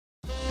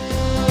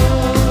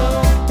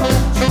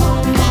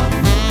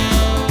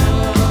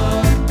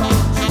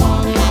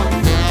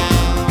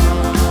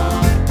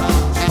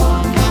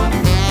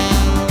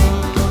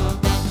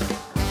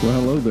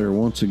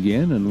once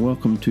again, and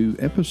welcome to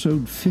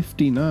episode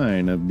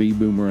 59 of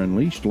B-Boomer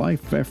Unleashed,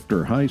 Life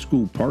After High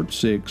School Part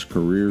 6,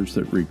 Careers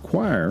That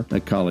Require a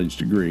College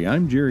Degree.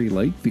 I'm Jerry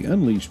Lake, the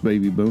Unleashed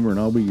Baby Boomer, and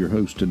I'll be your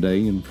host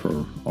today and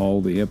for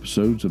all the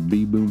episodes of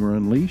B-Boomer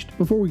Unleashed.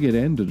 Before we get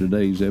into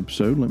today's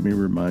episode, let me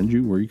remind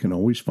you where you can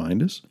always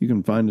find us. You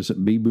can find us at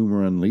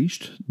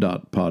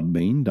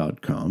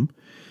bboomerunleashed.podbean.com.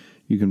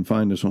 You can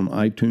find us on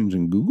iTunes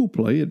and Google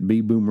Play at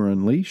B-Boomer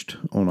Unleashed,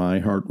 on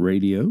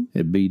iHeartRadio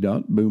at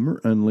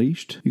B.Boomer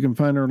Unleashed. You can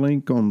find our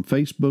link on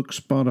Facebook,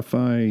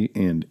 Spotify,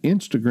 and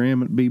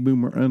Instagram at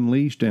B-Boomer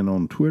Unleashed, and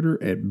on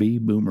Twitter at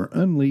B-Boomer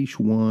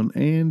Unleash1.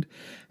 And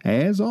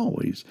as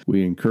always,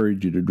 we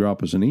encourage you to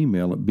drop us an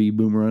email at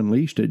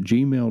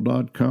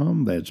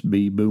bboomerunleashed@gmail.com. That's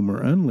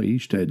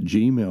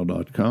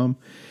bboomerunleashed@gmail.com.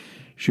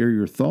 Share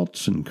your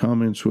thoughts and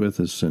comments with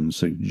us and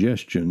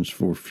suggestions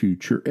for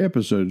future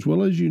episodes.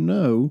 Well, as you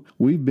know,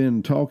 we've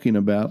been talking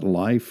about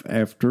life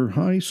after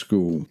high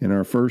school. In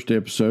our first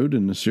episode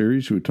in the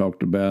series, we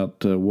talked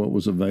about what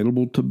was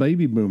available to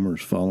baby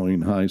boomers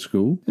following high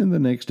school. In the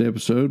next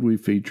episode, we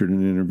featured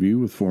an interview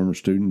with former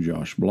student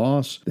Josh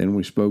Bloss. Then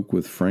we spoke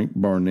with Frank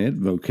Barnett,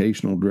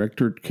 vocational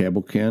director at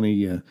Cabell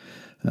County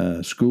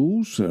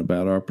schools,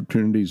 about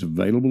opportunities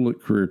available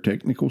at career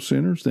technical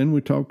centers. Then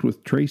we talked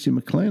with Tracy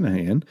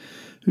McClanahan,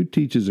 who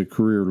teaches a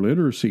career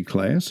literacy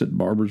class at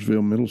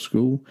Barbersville Middle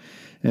School.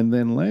 And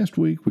then last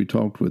week we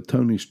talked with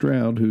Tony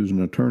Stroud, who's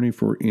an attorney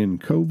for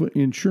Encova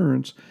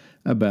Insurance,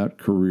 about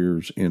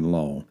careers in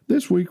law.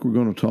 This week we're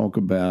going to talk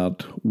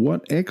about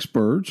what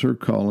experts are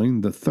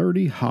calling the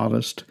 30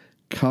 hottest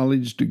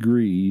college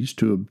degrees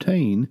to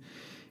obtain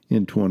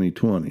in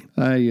 2020.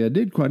 I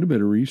did quite a bit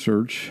of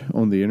research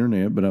on the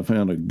internet, but I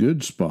found a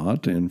good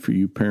spot, and for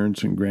you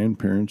parents and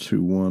grandparents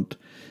who want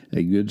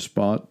a good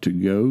spot to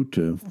go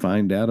to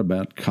find out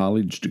about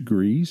college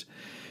degrees,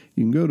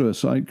 you can go to a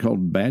site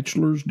called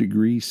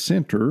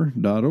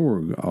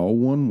bachelorsdegreecenter.org, all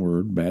one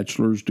word,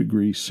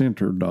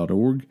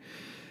 bachelorsdegreecenter.org,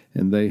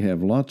 and they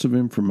have lots of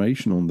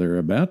information on there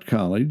about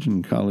college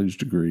and college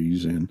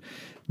degrees, and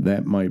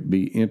that might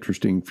be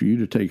interesting for you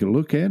to take a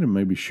look at and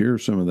maybe share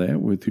some of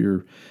that with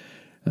your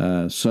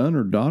son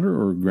or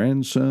daughter or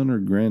grandson or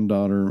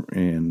granddaughter,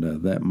 and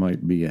that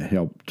might be a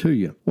help to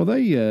you. Well,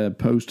 they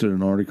posted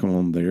an article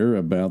on there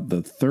about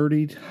the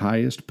 30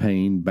 highest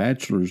paying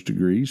bachelor's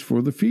degrees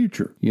for the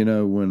future. You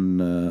know,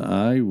 when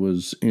I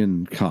was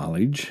in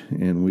college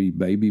and we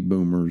baby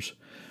boomers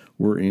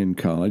were in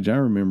college, I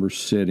remember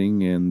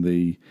sitting in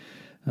the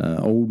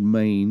old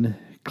main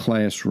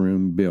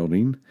classroom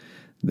building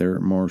there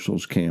at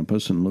Marshall's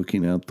campus and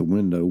looking out the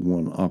window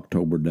one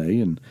October day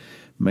and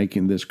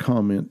making this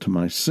comment to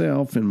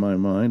myself in my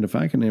mind: if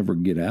I can ever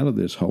get out of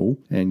this hole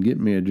and get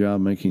me a job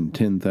making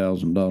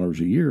 $10,000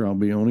 a year, I'll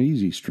be on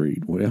Easy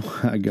Street. Well,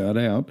 I got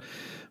out,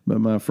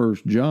 but my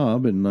first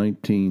job in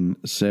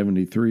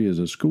 1973 as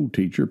a school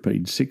teacher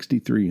paid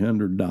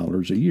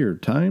 $6,300 a year.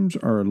 Times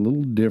are a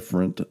little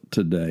different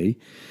today.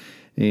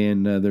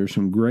 And there's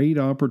some great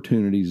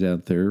opportunities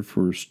out there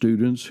for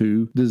students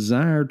who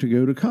desire to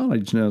go to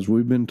college. Now, as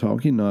we've been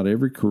talking, not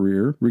every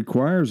career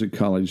requires a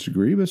college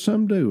degree, but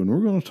some do. And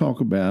we're going to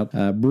talk about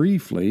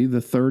briefly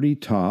the 30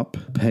 top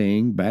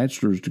paying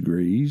bachelor's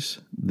degrees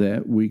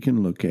that we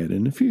can look at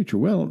in the future.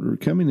 Well,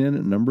 coming in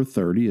at number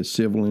 30 is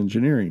civil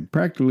engineering.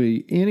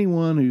 Practically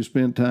anyone who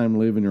spent time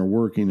living or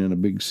working in a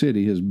big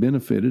city has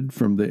benefited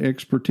from the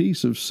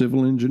expertise of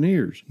civil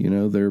engineers. You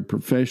know, their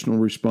professional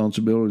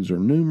responsibilities are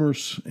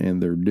numerous,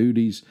 and their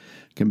duties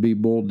can be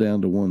boiled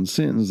down to one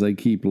sentence: they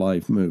keep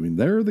life moving.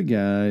 They're the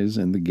guys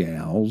and the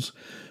gals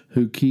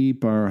who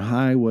keep our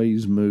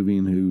highways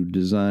moving, who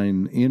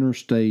design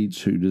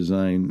interstates, who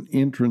design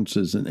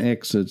entrances and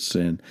exits.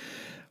 And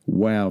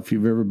wow, if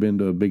you've ever been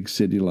to a big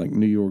city like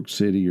New York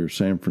City or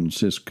San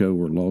Francisco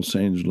or Los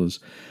Angeles,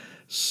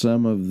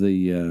 some of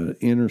the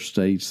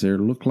interstates there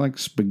look like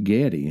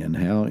spaghetti, and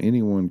how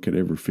anyone could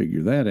ever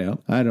figure that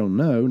out, I don't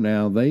know.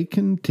 Now, they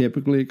can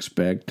typically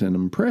expect an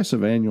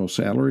impressive annual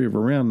salary of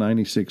around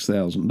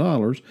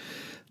 $96,000.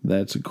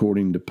 That's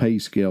according to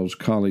PayScale's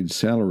college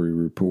salary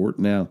report.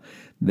 Now,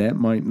 that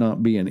might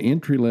not be an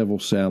entry-level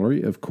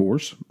salary, of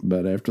course,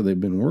 but after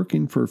they've been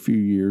working for a few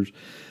years,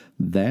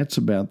 that's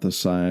about the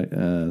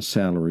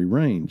salary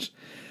range.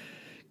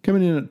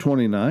 Coming in at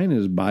 29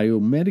 is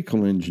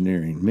biomedical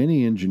engineering.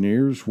 Many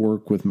engineers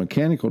work with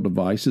mechanical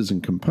devices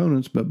and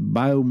components, but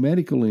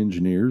biomedical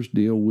engineers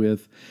deal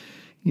with,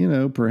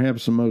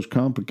 perhaps the most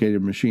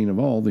complicated machine of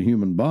all, the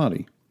human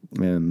body.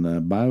 And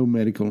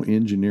biomedical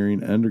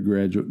engineering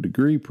undergraduate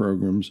degree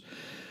programs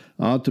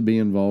ought to be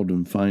involved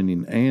in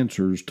finding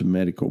answers to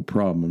medical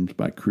problems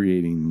by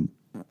creating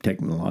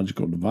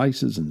technological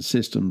devices and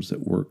systems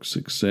that work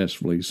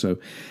successfully. So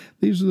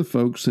these are the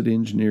folks that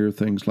engineer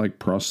things like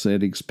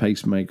prosthetics,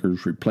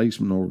 pacemakers,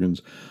 replacement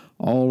organs,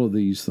 all of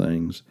these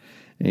things.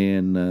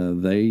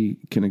 and they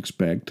can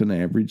expect an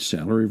average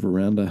salary of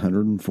around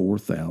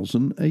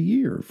 $104,000 a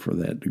year for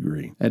that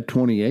degree. At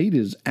 28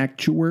 is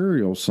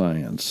actuarial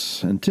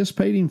science,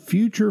 anticipating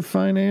future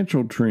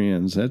financial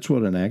trends. That's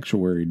what an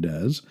actuary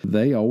does.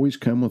 They always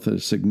come with a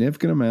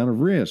significant amount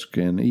of risk,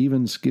 and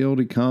even skilled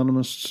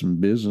economists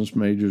and business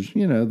majors,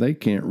 they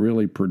can't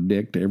really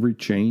predict every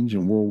change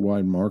in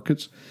worldwide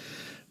markets.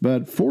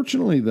 But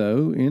fortunately,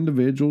 though,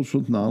 individuals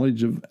with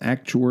knowledge of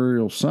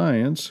actuarial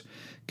science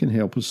can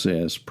help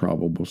assess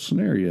probable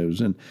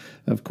scenarios. And,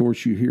 of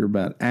course, you hear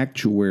about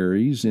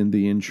actuaries in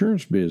the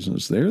insurance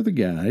business. They're the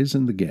guys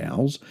and the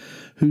gals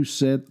who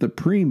set the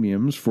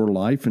premiums for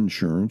life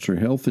insurance or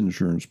health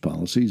insurance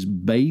policies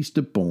based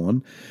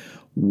upon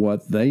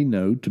what they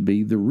know to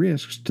be the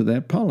risks to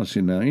that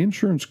policy. Now,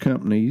 insurance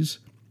companies,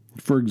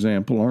 for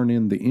example, aren't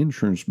in the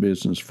insurance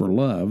business for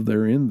love.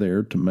 They're in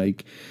there to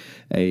make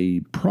a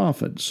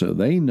profit. So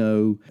they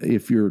know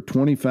if you're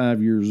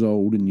 25 years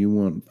old and you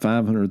want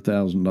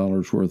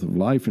 $500,000 worth of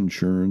life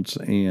insurance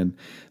and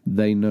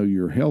they know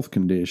your health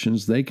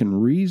conditions, they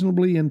can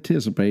reasonably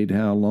anticipate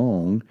how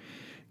long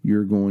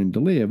you're going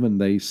to live,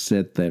 and they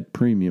set that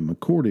premium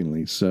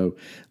accordingly. So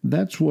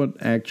that's what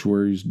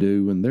actuaries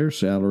do, and their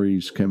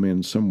salaries come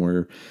in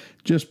somewhere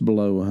just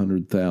below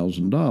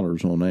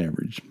 $100,000 on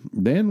average.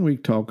 Then we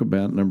talk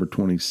about number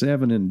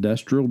 27,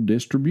 industrial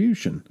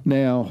distribution.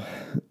 Now,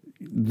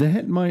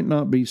 that might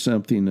not be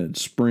something that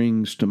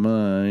springs to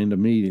mind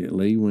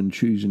immediately when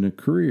choosing a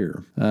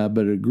career,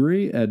 but a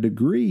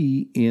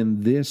degree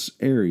in this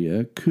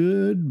area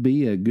could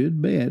be a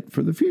good bet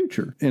for the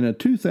future. In a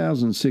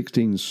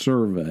 2016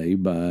 survey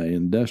by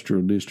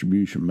Industrial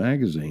Distribution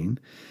Magazine,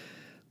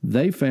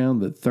 they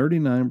found that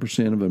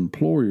 39% of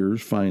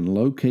employers find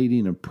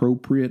locating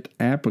appropriate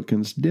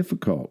applicants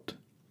difficult.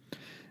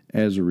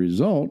 As a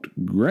result,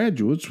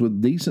 graduates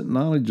with decent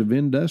knowledge of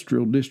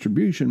industrial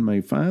distribution may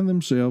find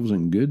themselves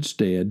in good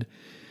stead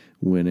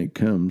when it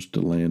comes to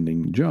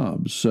landing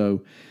jobs.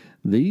 So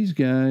these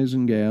guys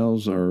and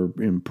gals are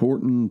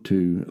important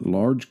to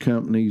large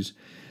companies,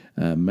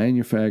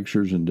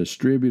 manufacturers and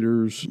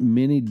distributors,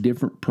 many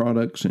different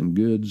products and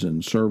goods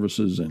and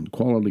services and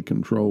quality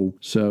control.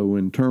 So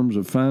in terms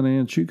of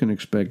finance, you can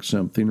expect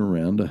something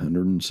around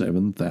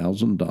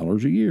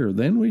 $107,000 a year.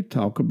 Then we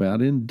talk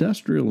about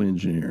industrial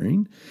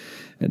engineering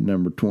at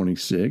number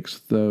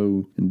 26,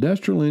 though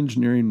industrial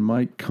engineering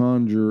might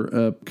conjure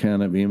up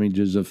kind of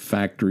images of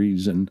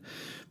factories and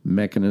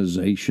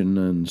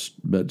mechanization,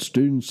 but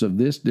students of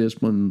this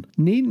discipline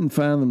needn't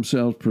find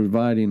themselves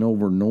providing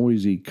over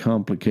noisy,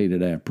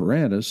 complicated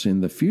apparatus in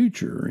the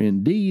future.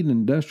 Indeed,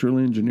 industrial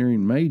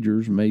engineering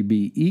majors may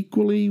be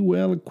equally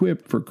well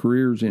equipped for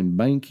careers in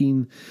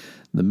banking,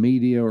 the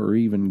media, or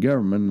even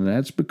government, and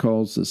that's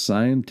because the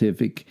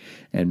scientific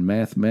and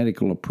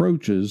mathematical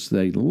approaches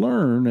they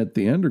learn at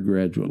the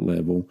undergraduate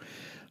level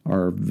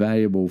are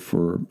valuable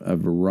for a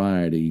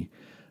variety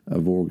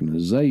of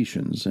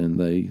organizations, and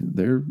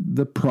they're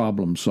the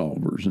problem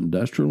solvers.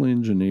 Industrial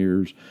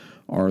engineers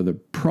are the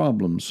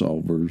problem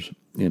solvers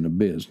in a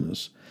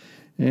business,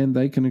 and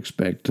they can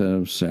expect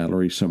a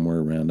salary somewhere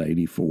around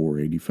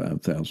 $84,000,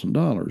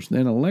 $85,000.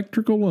 Then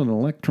electrical and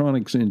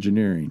electronics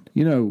engineering.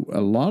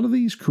 A lot of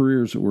these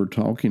careers that we're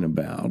talking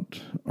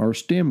about are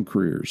STEM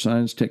careers: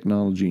 science,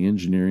 technology,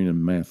 engineering,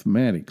 and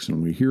mathematics.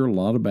 And we hear a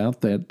lot about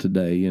that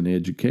today in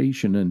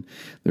education, and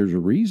there's a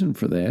reason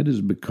for that,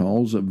 is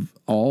because of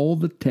all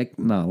the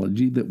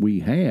technology that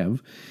we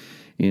have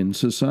in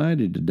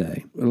society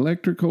today.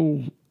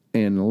 Electrical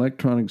and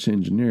electronics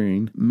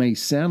engineering may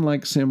sound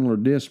like similar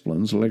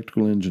disciplines.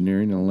 Electrical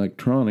engineering and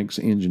electronics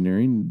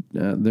engineering,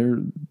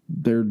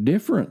 they're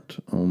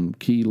different on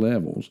key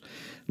levels.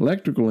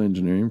 Electrical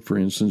engineering, for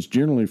instance,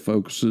 generally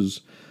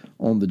focuses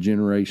on the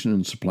generation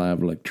and supply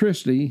of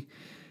electricity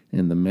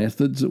and the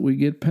methods that we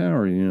get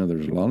power.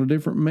 There's a lot of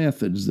different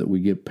methods that we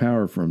get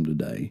power from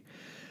today.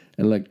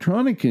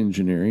 Electronic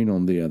engineering,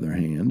 on the other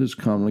hand, is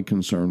commonly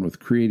concerned with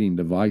creating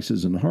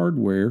devices and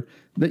hardware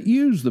that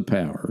use the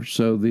power.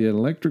 So the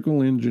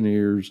electrical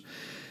engineers,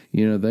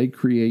 they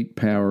create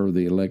power.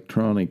 The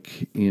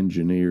electronic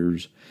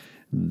engineers,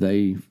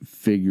 they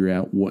figure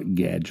out what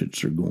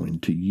gadgets are going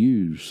to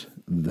use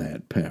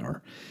that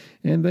power.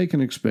 And they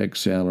can expect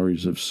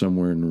salaries of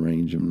somewhere in the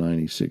range of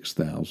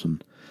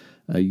 $96,000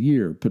 a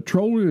year.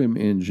 Petroleum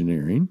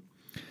engineering,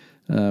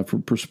 for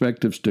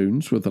prospective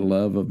students with a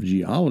love of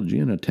geology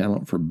and a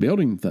talent for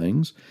building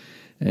things,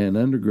 an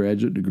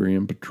undergraduate degree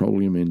in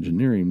petroleum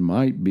engineering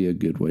might be a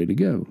good way to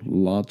go.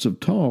 Lots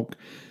of talk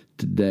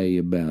today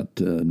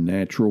about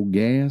natural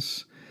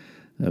gas,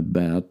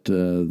 about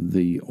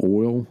the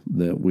oil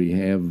that we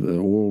have, the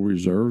oil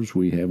reserves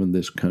we have in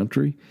this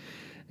country.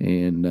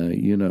 And,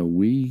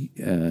 we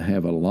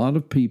have a lot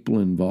of people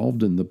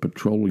involved in the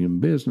petroleum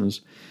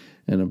business.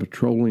 And a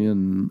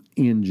petroleum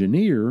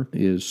engineer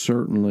is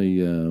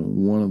certainly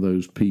one of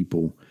those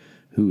people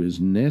who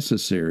is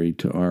necessary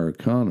to our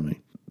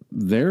economy.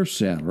 Their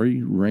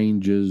salary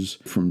ranges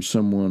from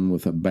someone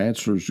with a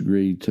bachelor's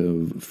degree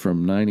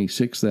from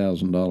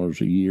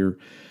 $96,000 a year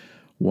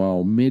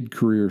while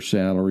mid-career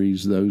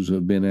salaries, those who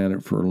have been at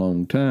it for a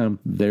long time,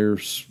 their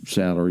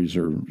salaries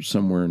are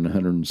somewhere in the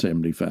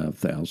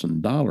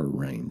 $175,000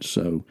 range.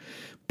 So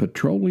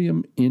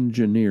petroleum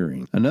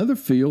engineering. Another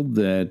field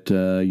that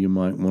you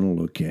might want to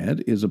look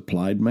at is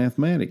applied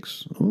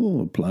mathematics.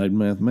 Oh, applied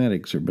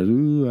mathematics.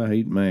 Everybody, I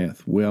hate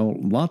math. Well,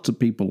 lots of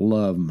people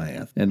love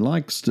math. And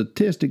like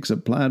statistics,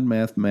 applied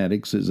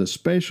mathematics is a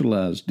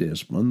specialized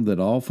discipline that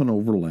often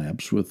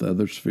overlaps with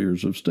other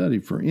spheres of study.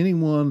 For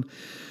anyone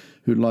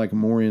who'd like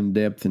more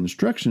in-depth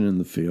instruction in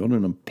the field,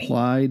 an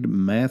applied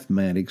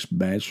mathematics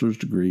bachelor's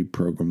degree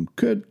program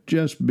could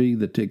just be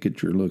the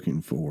ticket you're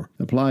looking for.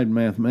 Applied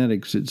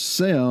mathematics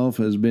itself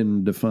has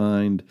been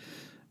defined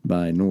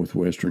by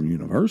Northwestern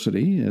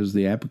University as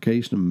the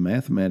application of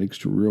mathematics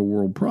to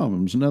real-world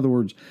problems. In other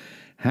words,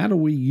 how do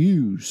we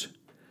use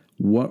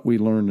what we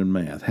learned in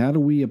math? How do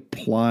we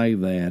apply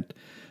that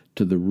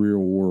to the real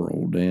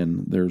world?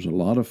 And there's a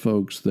lot of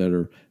folks that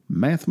are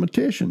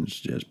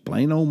mathematicians, just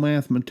plain old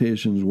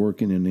mathematicians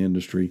working in the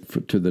industry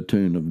to the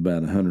tune of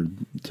about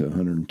 $100,000 to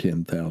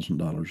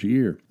 $110,000 a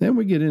year. Then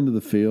we get into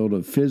the field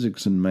of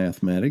physics and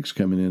mathematics,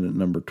 coming in at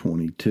number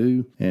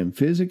 22. And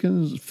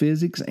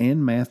physics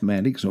and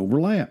mathematics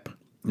overlap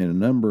in a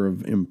number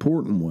of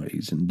important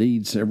ways.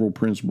 Indeed, several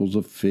principles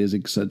of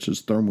physics, such as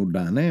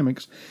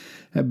thermodynamics,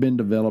 have been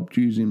developed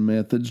using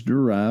methods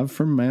derived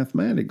from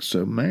mathematics.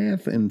 So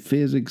math and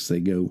physics, they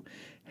go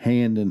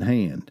hand in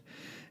hand.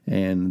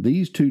 And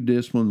these two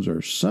disciplines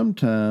are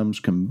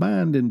sometimes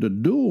combined into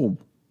dual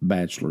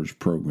bachelor's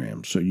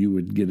programs. So you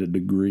would get a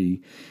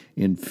degree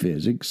in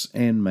physics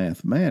and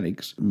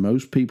mathematics.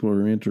 Most people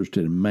who are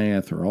interested in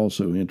math are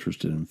also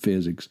interested in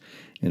physics.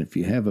 And if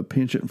you have a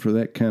penchant for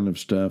that kind of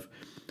stuff,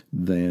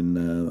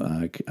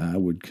 then I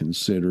would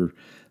consider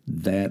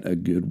that a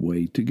good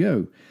way to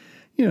go.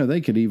 You know,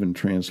 they could even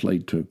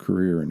translate to a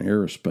career in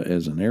aerospace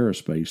as an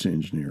aerospace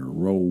engineer, a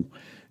role,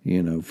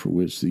 you know, for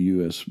which the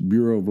U.S.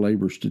 Bureau of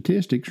Labor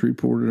Statistics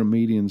reported a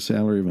median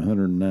salary of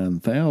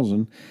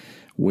 $109,000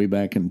 way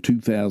back in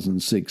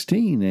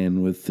 2016.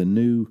 And with the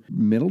new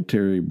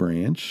military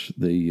branch,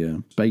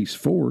 the Space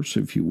Force,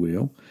 if you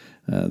will,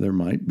 there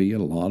might be a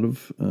lot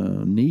of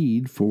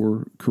need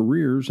for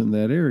careers in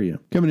that area.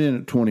 Coming in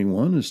at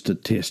 21 is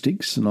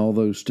statistics, and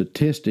although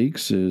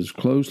statistics is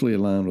closely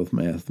aligned with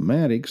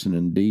mathematics, and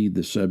indeed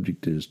the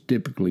subject is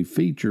typically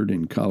featured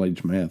in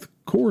college math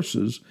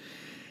courses,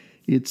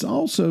 it's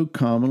also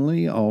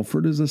commonly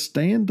offered as a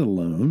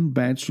standalone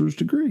bachelor's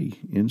degree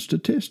in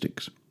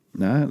statistics.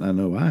 Now, I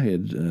know I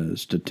had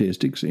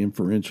statistics,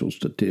 inferential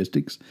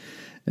statistics,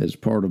 as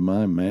part of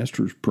my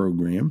master's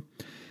program.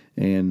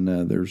 And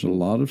there's a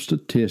lot of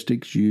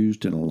statistics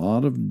used in a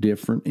lot of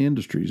different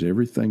industries,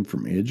 everything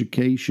from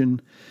education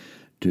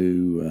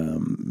to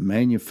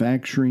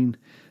manufacturing.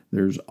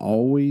 There's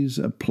always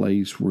a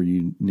place where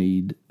you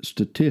need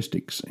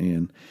statistics.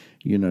 And,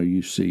 you know,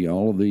 you see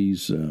all of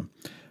these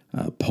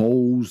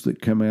polls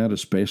that come out,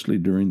 especially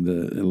during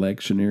the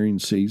electioneering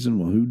season.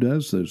 Well, who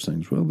does those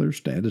things? Well, they're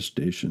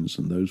statisticians,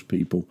 and those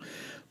people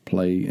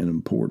play an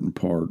important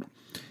part.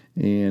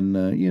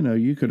 And, you know,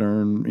 you could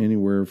earn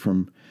anywhere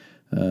from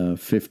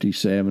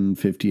 $57,000,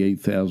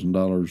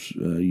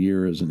 $58,000 a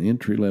year as an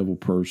entry-level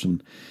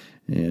person,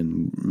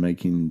 and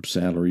making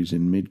salaries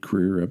in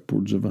mid-career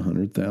upwards of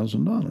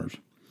 $100,000.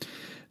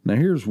 Now,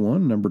 here's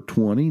one, number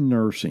 20,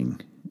 nursing.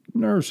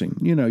 Nursing.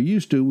 You know,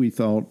 used to, we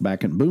thought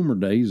back in boomer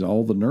days,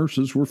 all the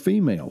nurses were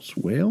females.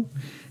 Well,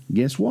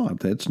 guess what?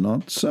 That's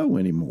not so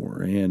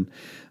anymore. And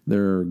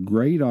there are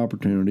great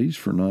opportunities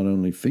for not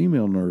only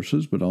female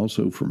nurses, but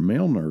also for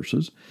male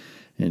nurses.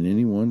 And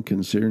anyone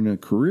considering a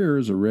career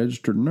as a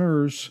registered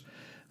nurse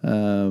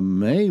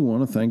may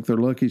want to thank their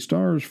lucky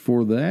stars,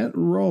 for that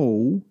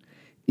role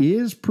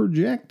is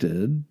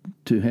projected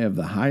to have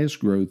the highest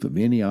growth of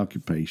any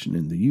occupation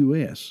in the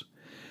U.S.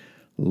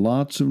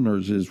 Lots of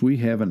nurses. We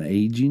have an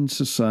aging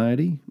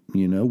society.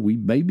 You know, we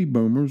baby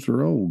boomers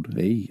are old.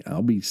 Hey,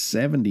 I'll be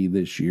 70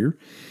 this year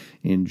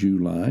in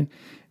July,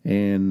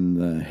 and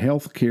the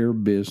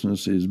healthcare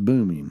business is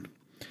booming.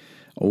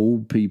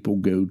 Old people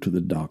go to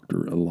the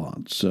doctor a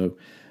lot. So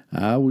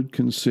I would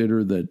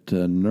consider that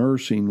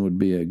nursing would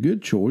be a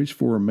good choice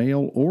for a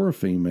male or a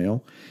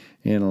female,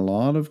 and a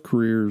lot of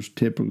careers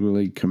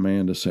typically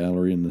command a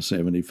salary in the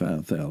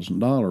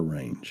 $75,000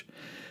 range.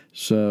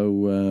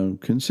 So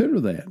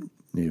consider that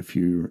if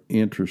you're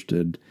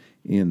interested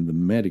in the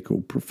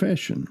medical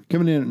profession.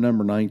 Coming in at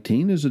number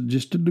 19 is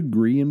just a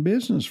degree in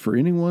business. For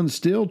anyone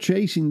still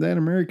chasing that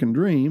American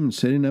dream and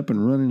setting up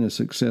and running a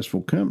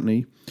successful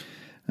company,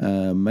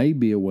 may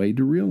be a way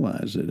to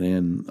realize it.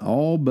 And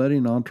all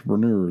budding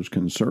entrepreneurs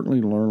can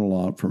certainly learn a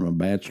lot from a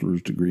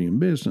bachelor's degree in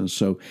business.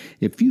 So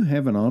if you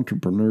have an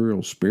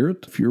entrepreneurial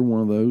spirit, if you're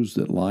one of those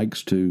that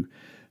likes to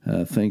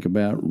think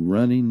about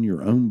running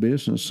your own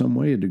business some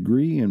way, a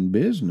degree in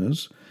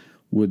business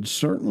would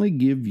certainly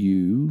give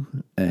you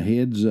a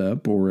heads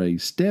up, or a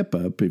step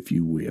up, if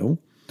you will,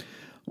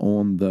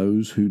 on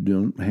those who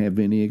don't have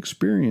any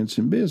experience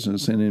in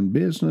business. And in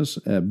business,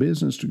 a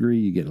business degree,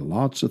 you get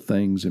lots of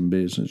things in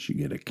business. You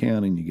get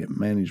accounting, you get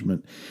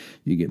management,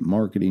 you get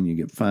marketing, you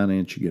get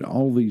finance, you get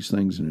all these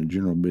things in a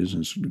general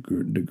business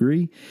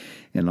degree.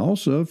 And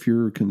also, if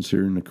you're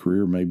considering a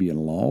career maybe in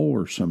law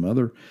or some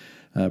other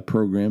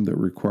program that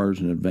requires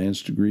an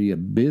advanced degree, a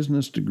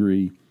business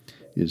degree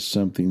is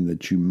something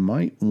that you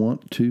might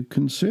want to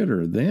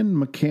consider. Then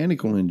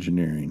mechanical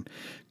engineering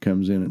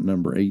comes in at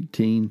number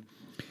 18.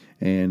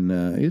 And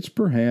it's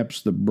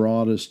perhaps the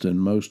broadest and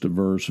most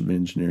diverse of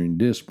engineering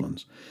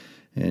disciplines.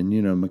 And,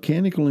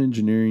 mechanical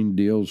engineering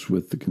deals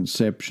with the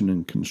conception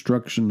and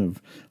construction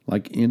of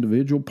like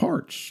individual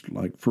parts,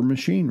 like for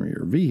machinery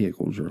or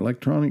vehicles or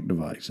electronic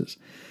devices.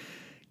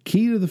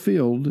 Key to the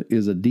field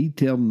is a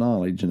detailed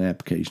knowledge and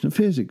application of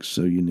physics.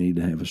 So you need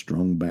to have a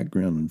strong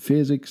background in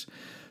physics,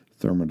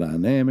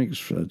 thermodynamics,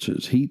 such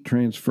as heat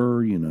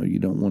transfer. You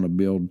don't want to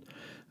build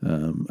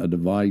a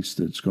device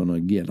that's going to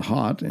get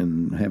hot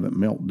and have it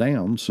melt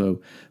down. So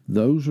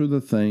those are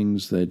the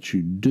things that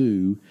you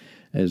do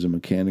as a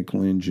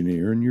mechanical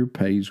engineer, and your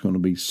pay is going to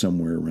be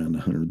somewhere around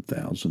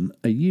 $100,000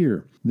 a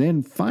year.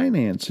 Then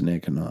finance and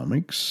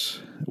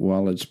economics.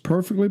 While it's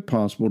perfectly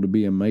possible to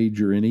be a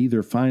major in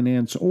either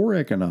finance or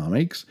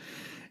economics,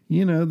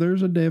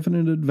 there's a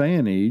definite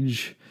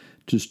advantage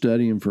to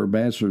studying for a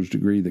bachelor's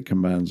degree that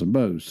combines them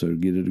both. So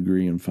get a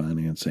degree in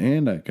finance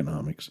and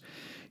economics.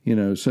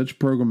 Such a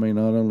program may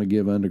not only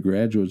give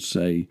undergraduates,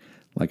 say,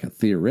 like a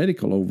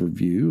theoretical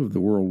overview of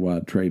the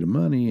worldwide trade of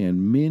money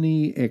and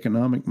many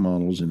economic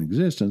models in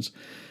existence,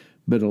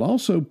 but it'll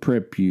also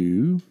prep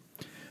you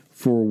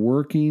for a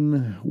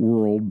working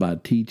world by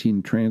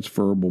teaching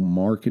transferable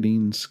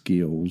marketing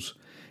skills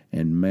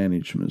and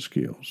management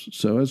skills.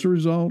 So as a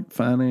result,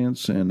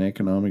 finance and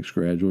economics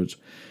graduates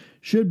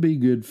should be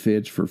good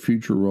fits for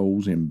future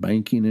roles in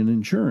banking and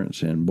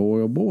insurance. And boy,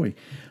 oh boy,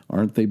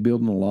 aren't they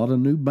building a lot of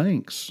new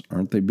banks?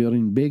 Aren't they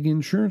building big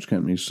insurance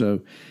companies?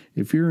 So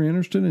if you're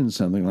interested in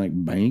something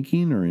like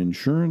banking or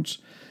insurance,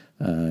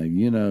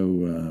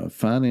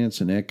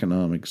 finance and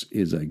economics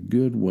is a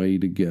good way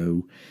to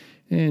go.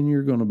 And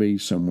you're going to be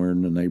somewhere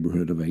in the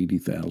neighborhood of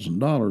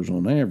 $80,000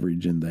 on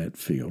average in that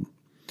field.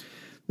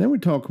 Then we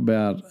talk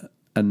about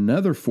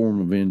another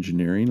form of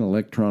engineering,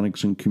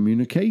 electronics and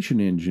communication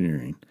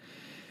engineering.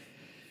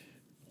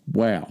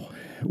 Wow,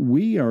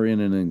 we are in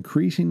an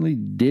increasingly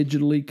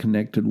digitally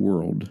connected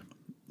world,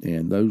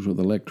 and those with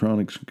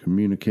electronics and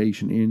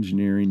communication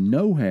engineering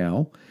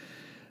know-how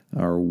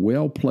are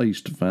well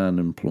placed to find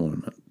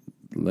employment.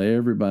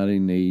 Everybody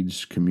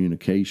needs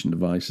communication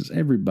devices.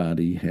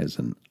 Everybody has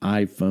an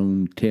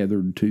iPhone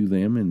tethered to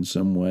them in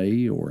some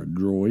way, or a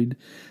Droid,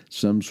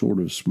 some sort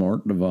of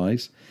smart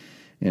device,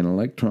 and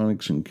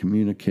electronics and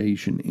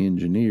communication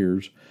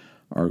engineers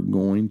are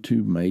going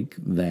to make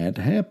that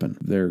happen.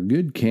 They're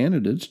good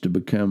candidates to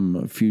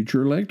become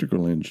future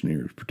electrical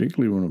engineers,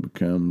 particularly when it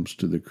comes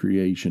to the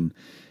creation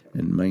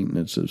and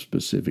maintenance of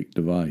specific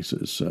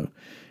devices. So,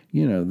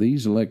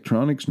 these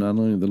electronics, not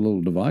only the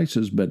little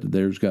devices, but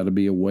there's got to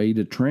be a way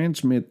to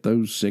transmit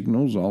those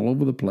signals all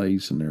over the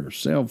place, and there are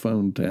cell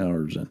phone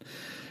towers and,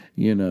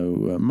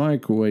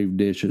 microwave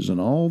dishes and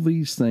all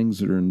these things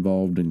that are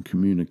involved in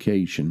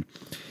communication.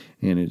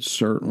 And it's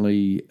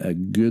certainly a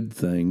good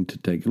thing to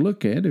take a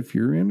look at if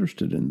you're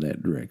interested in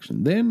that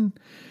direction. Then,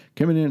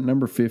 coming in at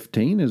number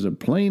 15 is a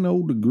plain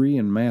old degree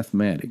in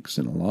mathematics.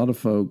 And a lot of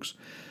folks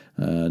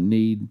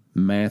need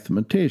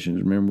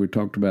mathematicians. Remember, we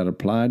talked about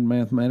applied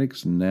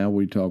mathematics, and now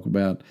we talk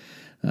about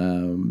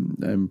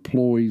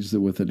employees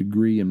with a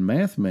degree in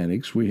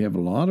mathematics. We have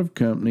a lot of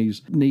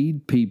companies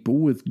need people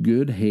with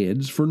good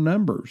heads for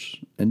numbers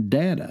and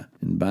data.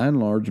 And by and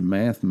large,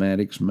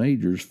 mathematics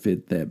majors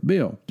fit that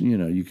bill.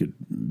 You could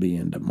be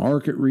into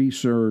market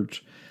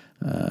research.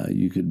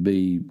 You could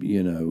be,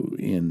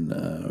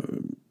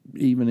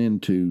 even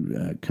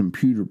into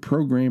computer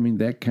programming,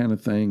 that kind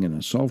of thing, and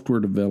a software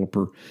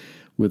developer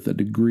with a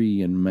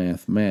degree in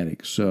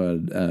mathematics.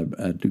 So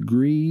a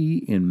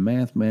degree in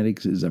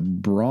mathematics is a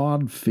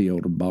broad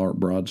field, a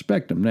broad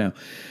spectrum. Now,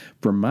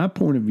 from my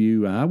point of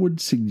view, I would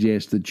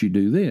suggest that you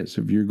do this.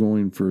 If you're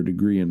going for a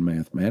degree in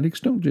mathematics,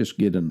 don't just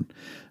get an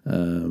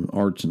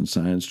arts and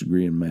science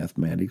degree in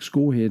mathematics.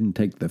 Go ahead and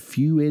take the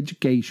few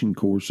education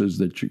courses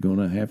that you're going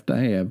to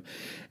have,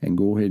 and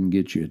go ahead and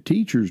get you a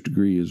teacher's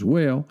degree as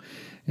well.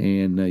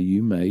 And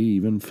you may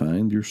even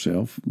find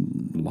yourself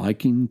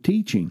liking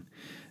teaching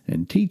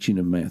and teaching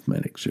of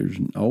mathematics. There's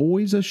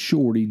always a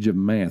shortage of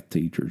math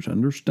teachers,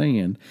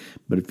 understand,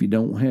 but if you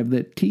don't have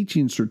that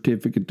teaching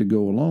certificate to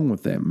go along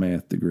with that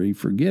math degree,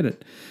 forget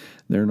it.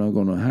 They're not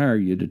going to hire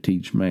you to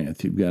teach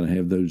math. You've got to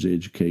have those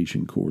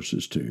education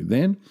courses too.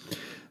 Then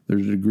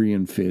there's a degree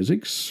in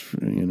physics.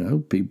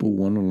 People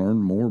want to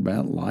learn more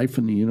about life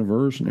and the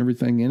universe and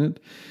everything in it.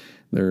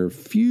 There are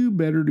few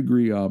better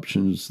degree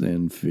options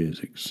than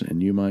physics,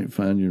 and you might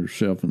find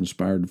yourself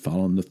inspired to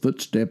follow in the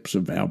footsteps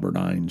of Albert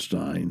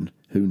Einstein.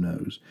 Who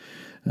knows?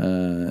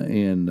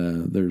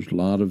 There's a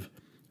lot of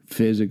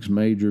physics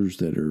majors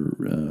that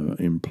are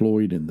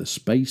employed in the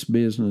space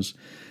business.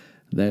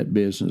 that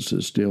business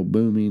is still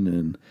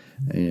booming,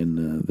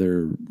 and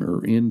there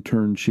are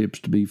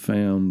internships to be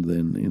found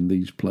in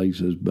these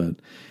places. But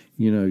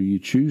you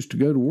choose to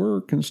go to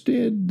work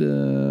instead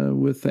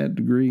with that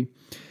degree,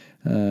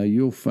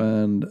 you'll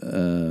find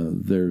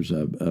there's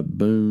a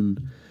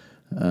boon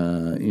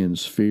in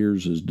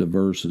spheres as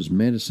diverse as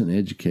medicine,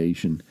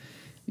 education,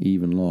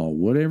 even law.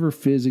 Whatever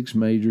physics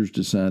majors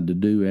decide to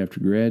do after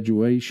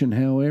graduation,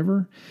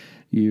 however,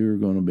 you're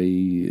going to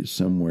be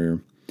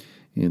somewhere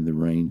in the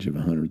range of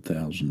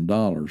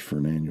 $100,000 for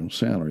an annual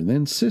salary.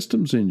 Then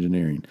systems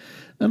engineering.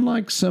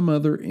 Unlike some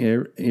other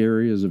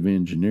areas of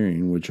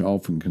engineering, which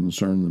often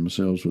concern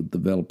themselves with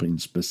developing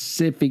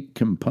specific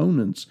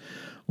components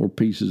or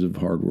pieces of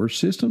hardware,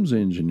 systems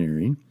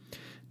engineering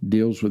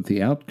deals with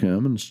the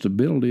outcome and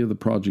stability of the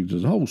project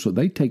as a whole. So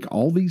they take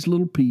all these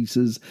little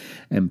pieces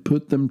and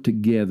put them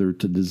together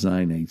to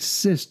design a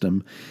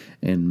system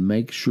and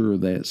make sure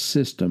that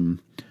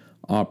system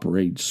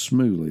operates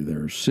smoothly.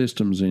 There are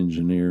systems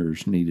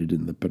engineers needed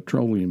in the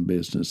petroleum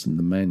business and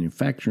the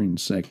manufacturing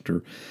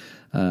sector.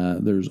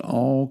 There's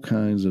all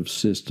kinds of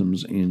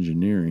systems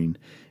engineering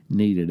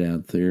needed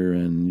out there,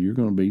 and you're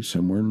going to be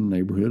somewhere in the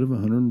neighborhood of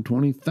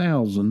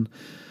 $120,000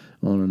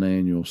 on an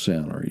annual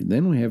salary.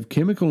 Then we have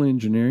chemical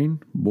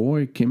engineering.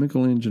 Boy,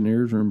 chemical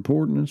engineers are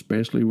important,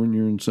 especially when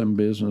you're in some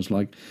business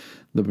like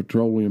the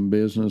petroleum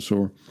business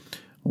or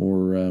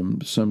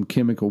some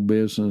chemical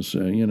business.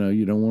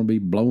 You don't want to be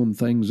blowing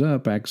things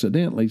up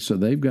accidentally, so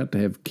they've got to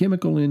have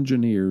chemical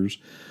engineers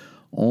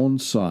on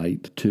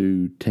site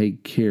to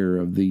take care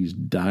of these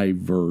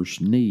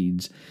diverse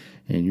needs,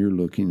 and you're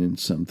looking at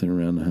something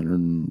around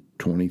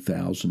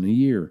 $120,000 a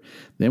year.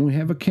 Then we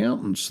have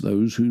accountants,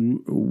 those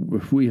who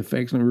we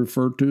affectionately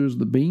refer to as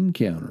the bean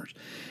counters,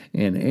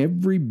 and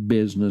every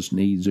business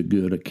needs a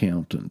good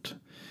accountant.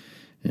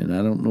 And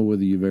I don't know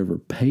whether you've ever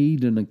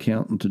paid an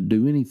accountant to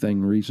do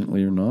anything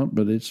recently or not,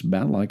 but it's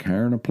about like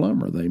hiring a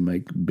plumber. They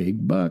make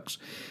big bucks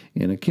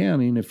in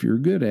accounting if you're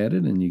good at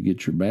it and you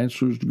get your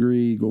bachelor's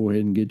degree. Go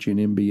ahead and get you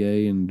an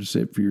MBA and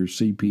sit for your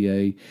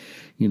CPA.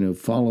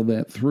 Follow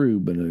that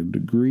through. But a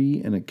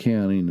degree in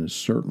accounting is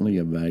certainly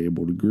a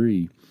valuable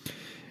degree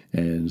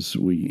as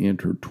we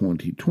enter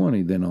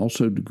 2020. Then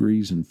also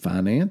degrees in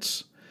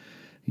finance.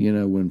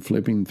 When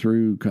flipping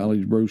through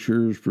college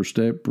brochures,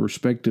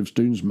 prospective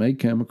students may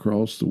come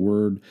across the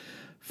word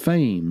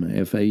FAME,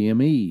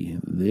 F-A-M-E.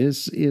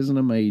 This isn't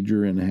a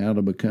major in how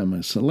to become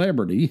a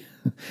celebrity.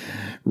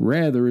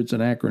 Rather, it's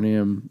an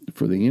acronym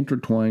for the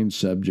intertwined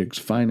subjects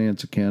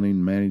finance,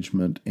 accounting,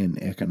 management,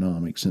 and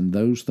economics. And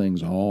those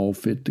things all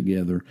fit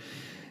together,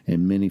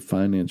 and many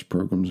finance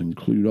programs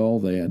include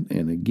all that.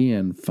 And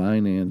again,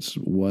 finance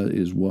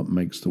is what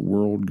makes the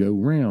world go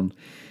round.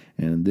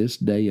 And in this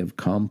day of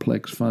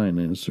complex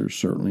finance, there's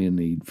certainly a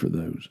need for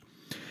those.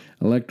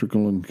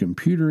 Electrical and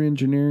computer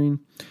engineering,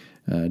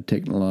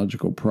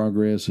 technological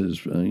progress has,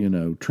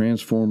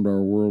 transformed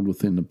our world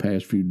within the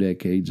past few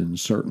decades, and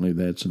certainly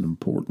that's an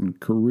important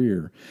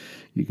career.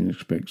 You can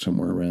expect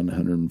somewhere around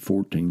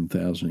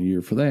 $114,000 a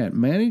year for that.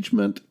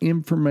 Management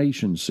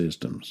information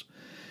systems.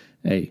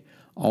 Hey,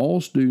 all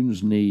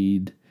students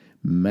need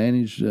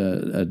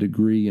a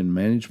degree in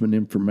management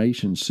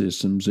information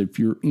systems if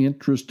you're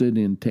interested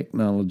in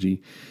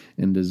technology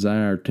and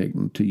desire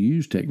to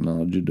use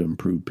technology to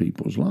improve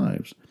people's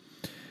lives.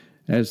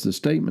 As the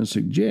statement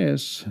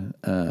suggests,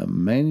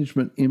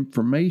 management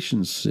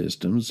information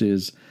systems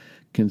is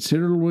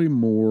considerably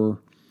more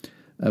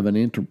of an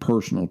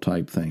interpersonal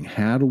type thing.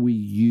 How do we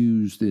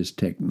use this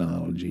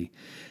technology?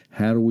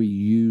 How do we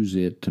use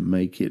it to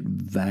make it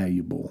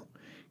valuable?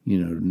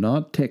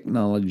 Not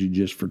technology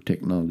just for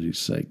technology's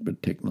sake,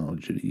 but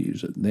technology to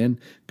use it. Then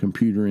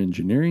computer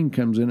engineering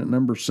comes in at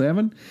number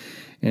 7,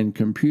 and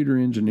computer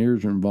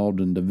engineers are involved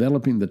in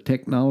developing the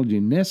technology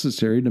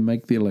necessary to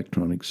make the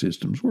electronic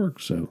systems work.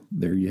 So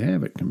there you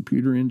have it,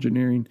 computer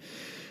engineering.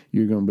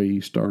 You're going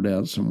to start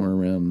out somewhere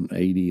around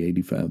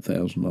 $80,000,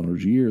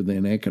 $85,000 a year.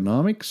 Then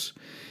economics,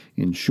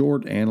 in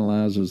short,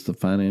 analyzes the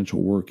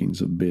financial workings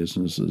of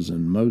businesses,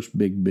 and most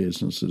big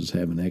businesses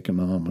have an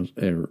economist,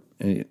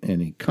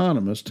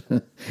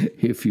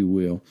 if you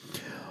will,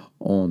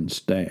 on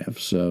staff.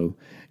 So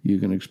you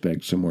can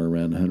expect somewhere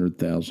around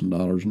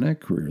 $100,000 in that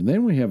career.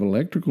 Then we have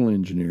electrical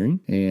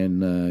engineering,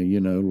 and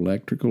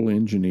electrical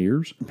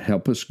engineers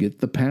help us get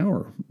the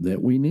power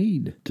that we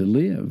need to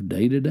live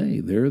day to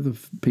day. They're the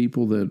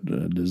people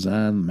that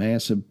design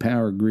massive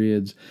power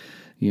grids,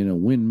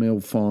 windmill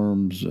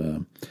farms,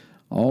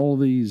 all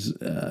these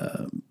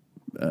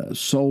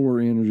solar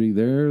energy.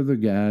 They're the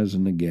guys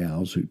and the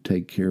gals who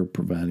take care of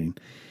providing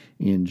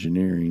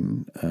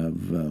engineering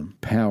of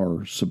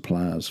power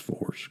supplies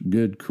for us.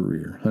 Good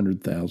career,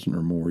 $100,000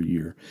 or more a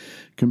year.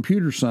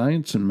 Computer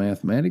science and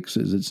mathematics,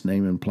 as its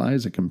name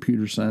implies, a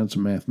computer science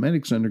and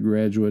mathematics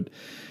undergraduate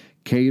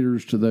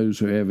caters to those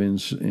who have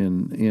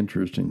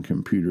interest in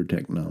computer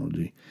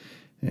technology.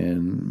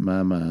 And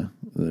my,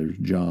 there's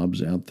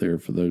jobs out there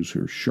for those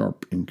who are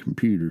sharp in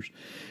computers.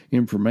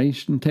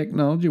 Information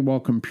technology, while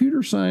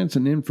computer science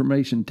and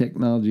information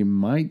technology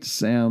might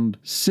sound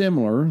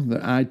similar, the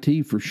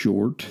IT for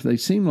short, they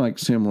seem like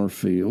similar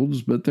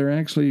fields, but there are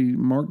actually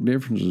marked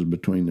differences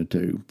between the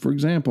two. For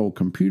example,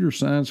 computer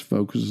science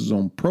focuses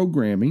on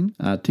programming.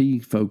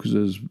 IT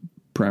focuses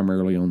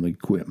primarily on the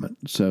equipment.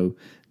 So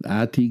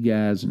the IT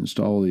guys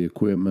install the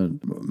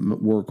equipment,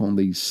 work on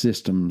these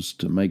systems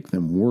to make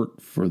them work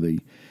for the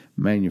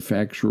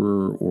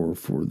manufacturer or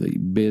for the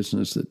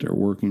business that they're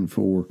working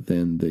for.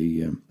 Then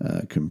the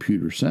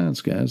computer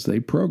science guys, they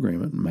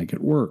program it and make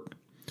it work.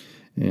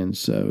 And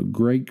so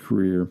great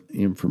career,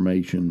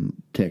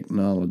 information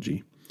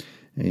technology.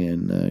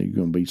 And you're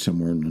going to be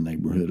somewhere in the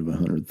neighborhood of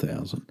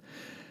 100,000.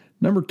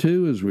 Number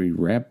 2, as we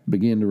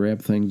begin to wrap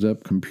things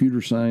up,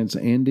 computer science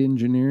and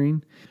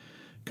engineering.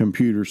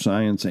 Computer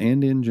science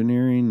and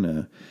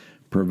engineering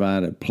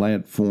provide a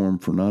platform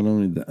for not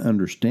only the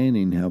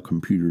understanding how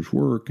computers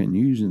work and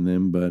using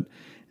them, but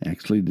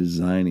actually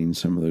designing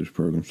some of those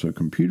programs. So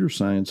computer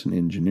science and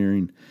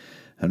engineering,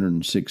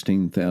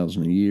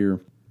 $116,000 a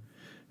year.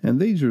 And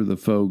these are the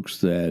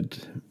folks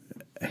that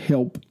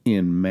help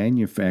in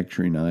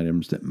manufacturing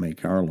items that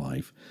make our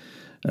life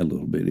a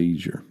little bit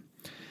easier.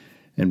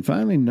 And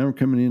finally,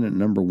 coming in at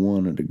number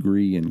 1, a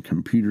degree in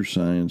computer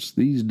science.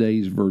 These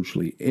days,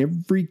 virtually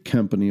every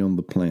company on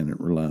the planet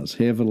relies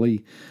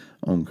heavily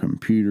on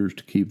computers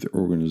to keep their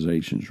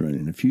organizations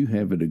running. If you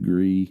have a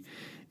degree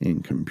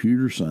in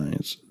computer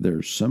science,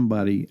 there's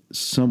somebody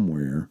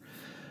somewhere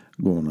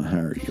going to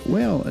hire you.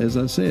 Well, as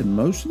I said,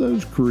 most of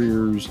those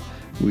careers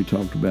we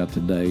talked about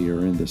today are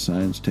in the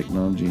science,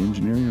 technology,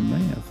 engineering, and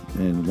math.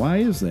 And why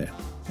is that?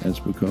 That's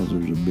because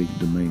there's a big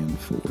demand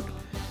for it.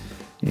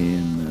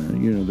 And,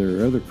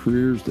 there are other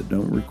careers that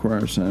don't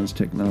require science,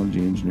 technology,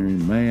 engineering,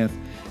 and math,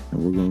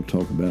 and we're going to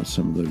talk about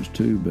some of those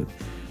too. But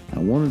I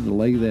wanted to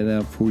lay that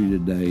out for you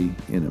today,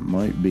 and it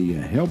might be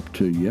a help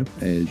to you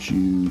as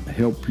you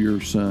help your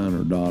son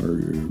or daughter,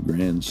 or your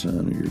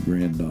grandson or your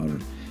granddaughter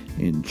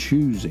in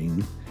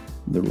choosing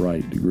the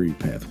right degree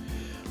path.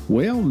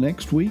 Well,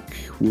 next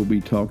week we'll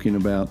be talking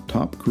about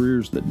top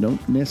careers that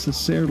don't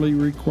necessarily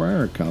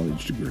require a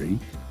college degree.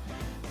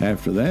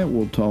 After that,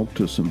 we'll talk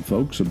to some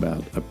folks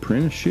about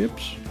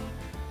apprenticeships,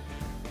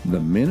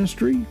 the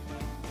ministry,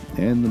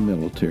 and the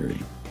military.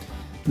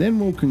 Then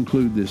we'll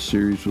conclude this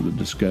series with a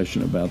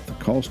discussion about the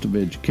cost of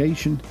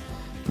education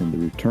and the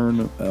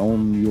return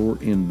on your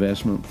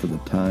investment for the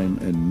time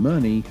and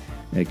money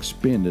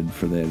expended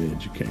for that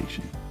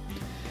education.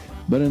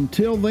 But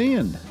until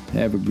then,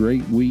 have a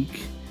great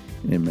week,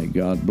 and may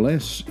God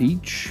bless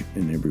each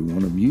and every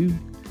one of you.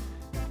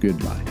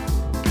 Goodbye.